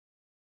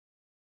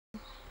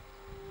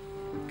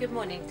Good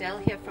morning, Dayle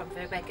here from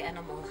Virbac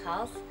Animal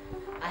Health.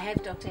 I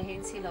have Dr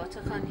Hensie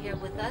Lategan here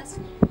with us.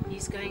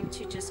 He's going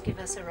to just give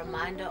us a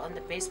reminder on the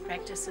best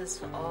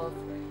practices of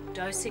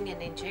dosing and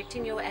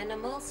injecting your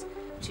animals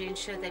to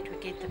ensure that we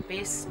get the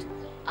best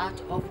out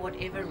of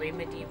whatever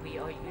remedy we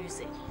are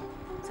using.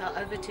 So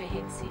over to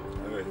Hensie.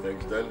 Okay,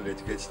 thanks Dayle.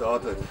 Let's get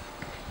started.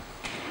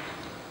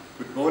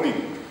 Good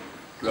morning.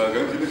 We are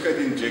going to look at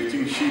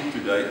injecting sheep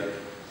today.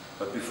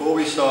 But before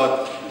we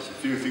start, there's a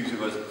few things we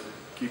must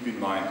keep in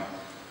mind.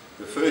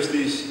 The first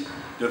is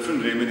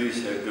different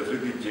remedies have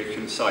different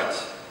injection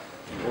sites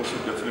and also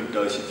different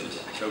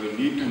dosages. So we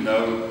need to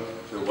know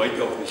the weight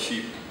of the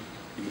sheep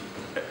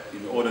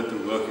in order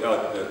to work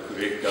out the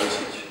correct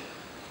dosage.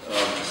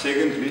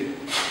 Secondly,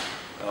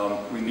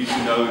 we need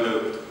to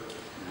know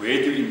where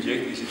to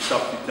inject. Is it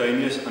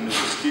subcutaneous under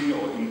the skin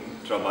or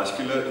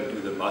intramuscular into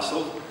the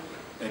muscle?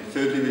 And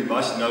thirdly, we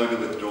must know the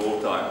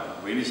withdrawal time.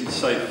 When is it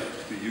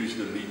safe to use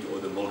the meat or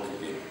the milk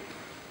again?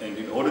 And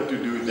in order to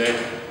do that,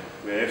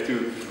 we have to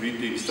read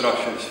the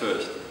instructions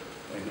first.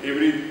 And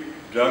every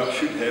drug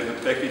should have a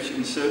package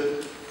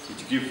insert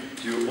which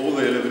gives you all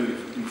the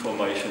relevant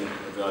information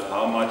about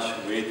how much,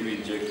 where to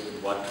inject,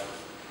 and what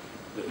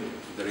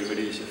the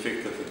remedy is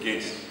effective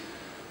against.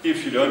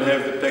 If you don't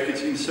have the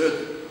package insert,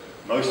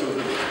 most of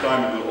the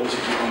time it will also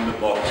be on the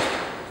box.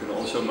 You can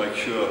also make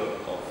sure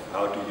of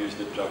how to use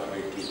the drug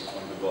correctly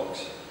on the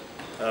box.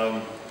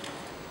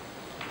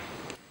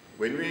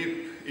 When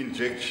we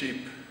inject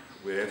sheep,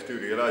 we have to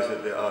realize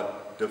that there are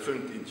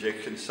different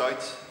injection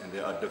sites and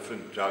there are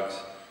different drugs.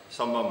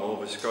 Some are more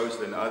viscose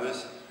than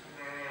others,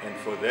 and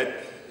for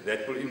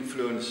that will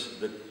influence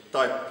the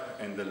type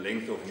and the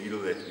length of needle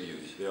that we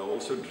use. There are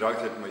also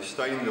drugs that may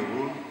stay in the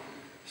wound,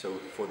 so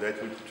for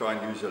that we try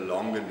and use a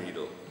longer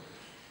needle.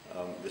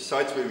 The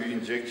sites where we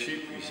inject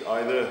sheep is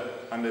either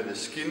under the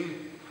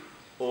skin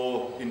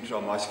or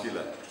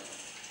intramuscular.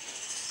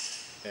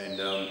 And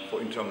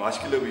for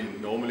intramuscular we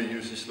normally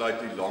use a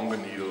slightly longer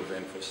needle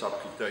than for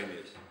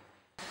subcutaneous.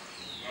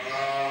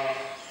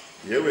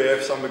 Here we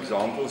have some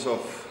examples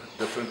of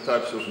different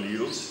types of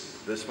needles.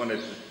 This one at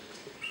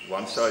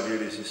one side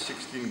here is a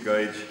 16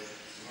 gauge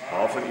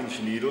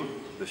half-an-inch needle,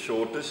 the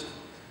shortest.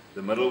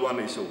 The middle one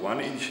is a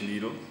 1-inch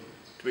needle,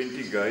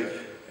 20 gauge,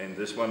 and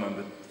this one on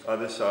the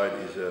other side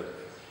is a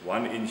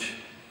 1-inch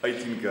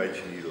 18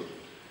 gauge needle.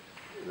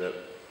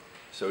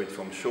 So it's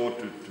from short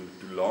to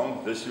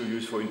long. This you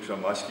use for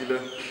intramuscular,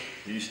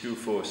 these two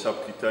for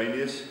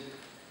subcutaneous.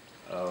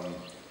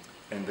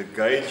 And the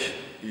gauge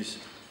is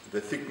the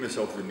thickness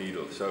of the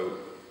needle. So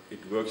it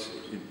works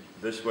in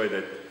this way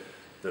that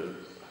the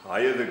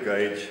higher the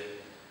gauge,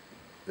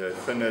 the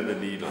thinner the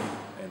needle,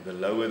 and the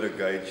lower the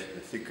gauge, the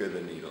thicker the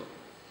needle.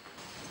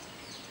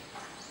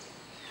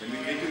 When we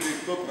get to the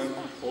equipment,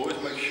 always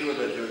make sure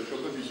that your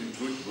equipment is in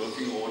good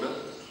working order,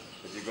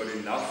 that you've got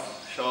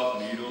enough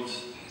sharp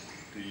needles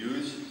to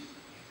use,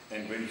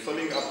 and when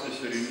filling up the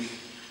syringe,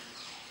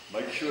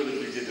 make sure that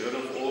you get rid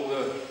of all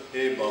the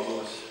air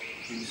bubbles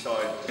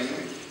inside.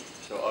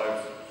 So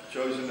I've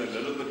chosen a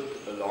little bit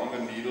a longer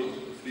needle,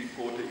 a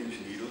 3/4 inch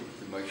needle,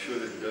 to make sure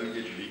that you don't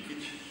get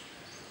leakage.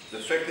 The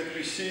fact that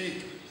we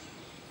see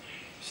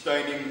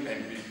staining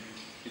and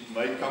it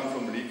may come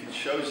from leakage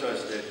shows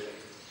us that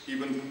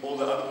even all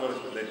the other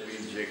products that we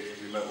inject,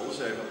 we may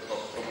also have a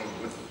problem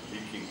with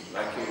leaking,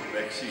 like your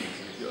vaccines.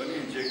 If you only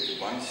inject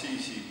 1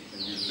 cc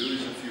and you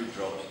lose a few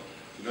drops,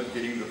 you're not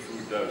getting the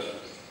full dose.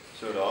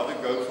 So rather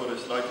go for a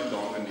slightly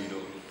longer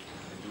needle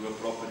and do a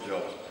proper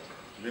job.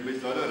 Remember,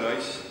 it's not a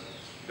race.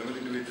 You don't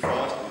want to do it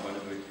fast, you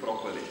want to do it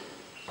properly.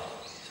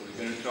 So we're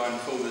going to try and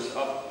fill this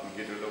up and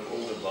get rid of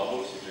all the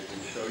bubbles, if I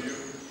can show you.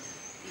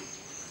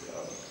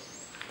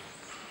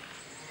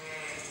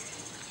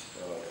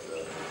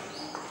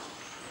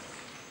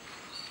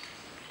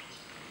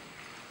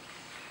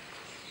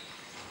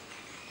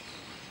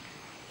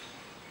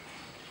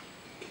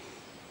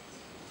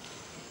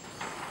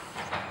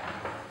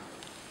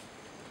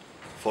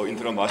 For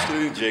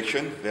intramuscular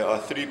injection, there are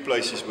 3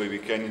 places where we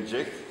can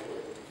inject.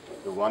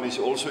 The one is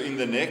also in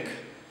the neck,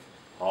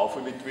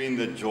 halfway between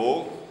the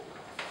jaw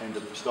and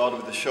the start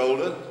of the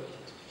shoulder.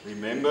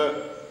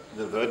 Remember,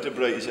 the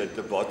vertebrae is at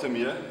the bottom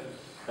here.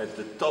 At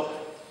the top,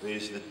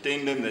 there's the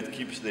tendon that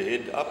keeps the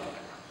head up.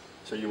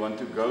 So you want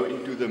to go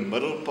into the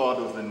middle part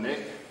of the neck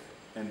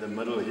and the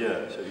middle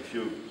here. So if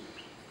you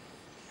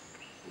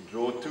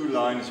draw 2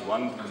 lines,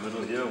 one in the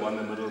middle here, one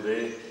in the middle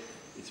there,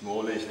 it's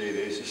more or less there.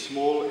 There's a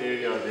small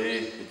area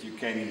there that you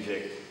can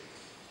inject.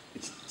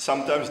 It's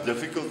sometimes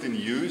difficult in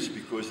use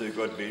because they've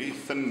got very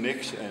thin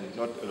necks and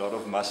not a lot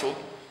of muscle.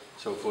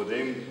 So for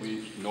them,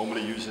 we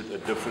normally use it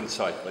at a different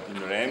site. But in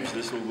rams,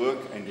 this will work,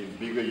 and in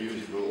bigger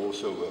use, it will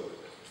also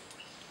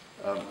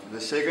work.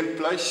 The second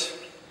place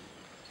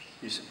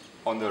is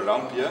on the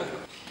rump here.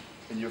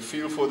 And you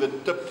feel for the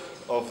tip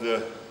of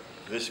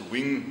this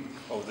wing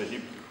of the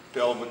hip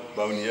pelvic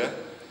bone here.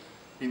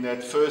 In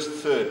that first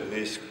third,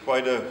 there's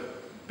quite a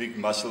big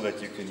muscle that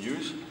you can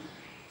use.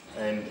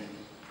 And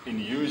in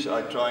use,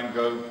 I try and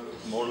go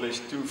more or less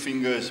 2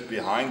 fingers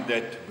behind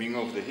that wing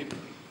of the hip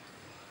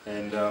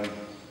and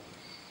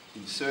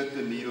insert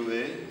the needle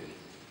there,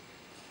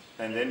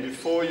 and then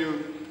before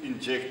you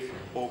inject,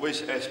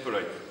 always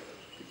aspirate,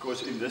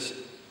 because in this,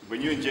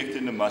 when you inject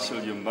in the muscle,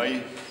 you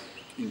may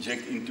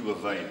inject into a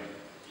vein.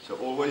 So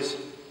always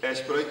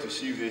aspirate to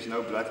see if there's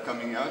no blood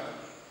coming out,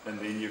 and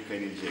then you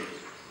can inject.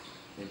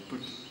 And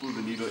pull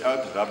the needle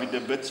out, rub it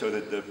a bit so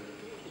that the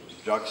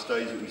drug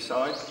stays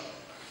inside.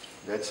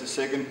 That's the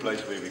second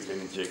place where we can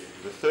inject.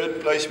 The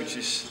third place, which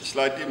is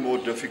slightly more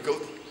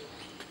difficult,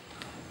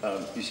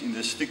 is in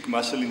the stick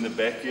muscle in the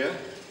back here,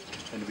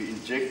 and we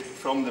inject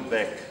from the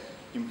back.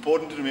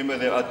 Important to remember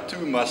there are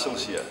two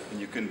muscles here, and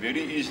you can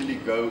very easily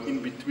go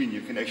in between.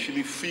 You can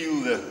actually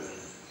feel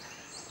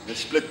the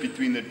split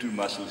between the two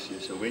muscles here.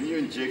 So when you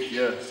inject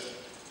here,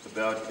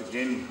 about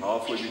again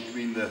halfway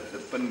between the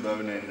pin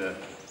bone and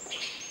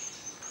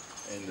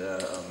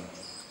the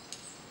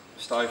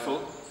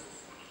stifle,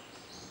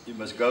 you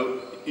must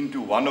go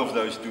into one of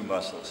those two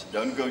muscles.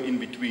 Don't go in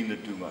between the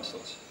two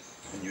muscles.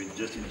 And you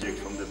just inject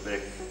from the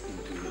back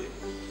into there.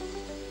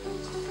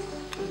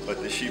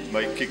 But the sheep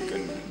may kick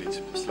and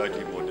it's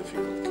slightly more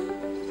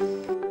difficult.